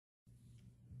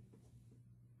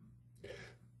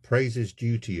Praise is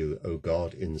due to you, O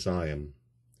God, in Zion,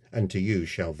 and to you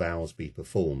shall vows be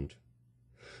performed.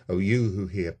 O you who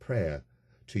hear prayer,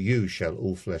 to you shall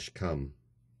all flesh come.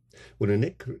 When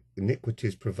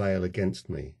iniquities prevail against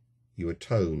me, you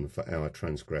atone for our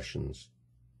transgressions.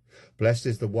 Blessed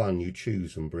is the one you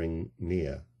choose and bring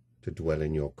near to dwell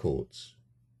in your courts.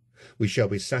 We shall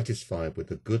be satisfied with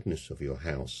the goodness of your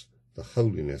house, the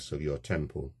holiness of your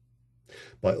temple.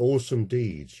 By awesome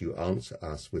deeds you answer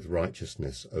us with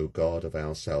righteousness, O God of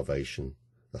our salvation,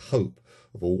 the hope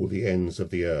of all the ends of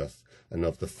the earth and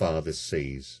of the farthest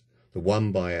seas, the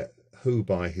one who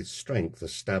by his strength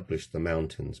established the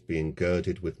mountains, being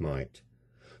girded with might,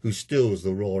 who stills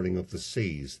the roaring of the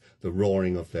seas, the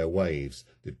roaring of their waves,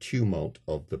 the tumult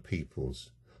of the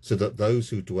peoples, so that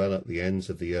those who dwell at the ends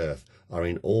of the earth are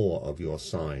in awe of your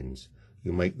signs.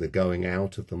 You make the going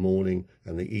out of the morning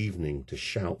and the evening to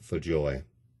shout for joy.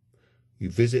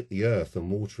 You visit the earth and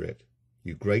water it.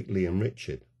 You greatly enrich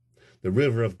it. The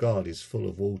river of God is full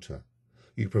of water.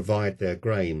 You provide their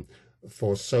grain,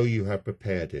 for so you have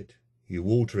prepared it. You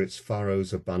water its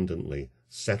furrows abundantly,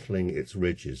 settling its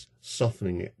ridges,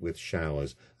 softening it with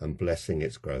showers, and blessing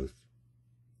its growth.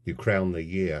 You crown the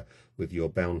year with your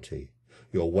bounty.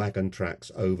 Your wagon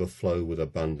tracks overflow with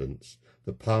abundance.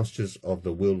 The pastures of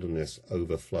the wilderness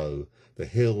overflow. The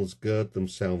hills gird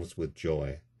themselves with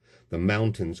joy. The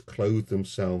mountains clothe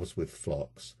themselves with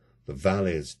flocks. The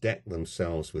valleys deck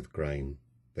themselves with grain.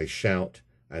 They shout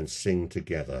and sing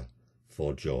together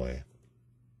for joy.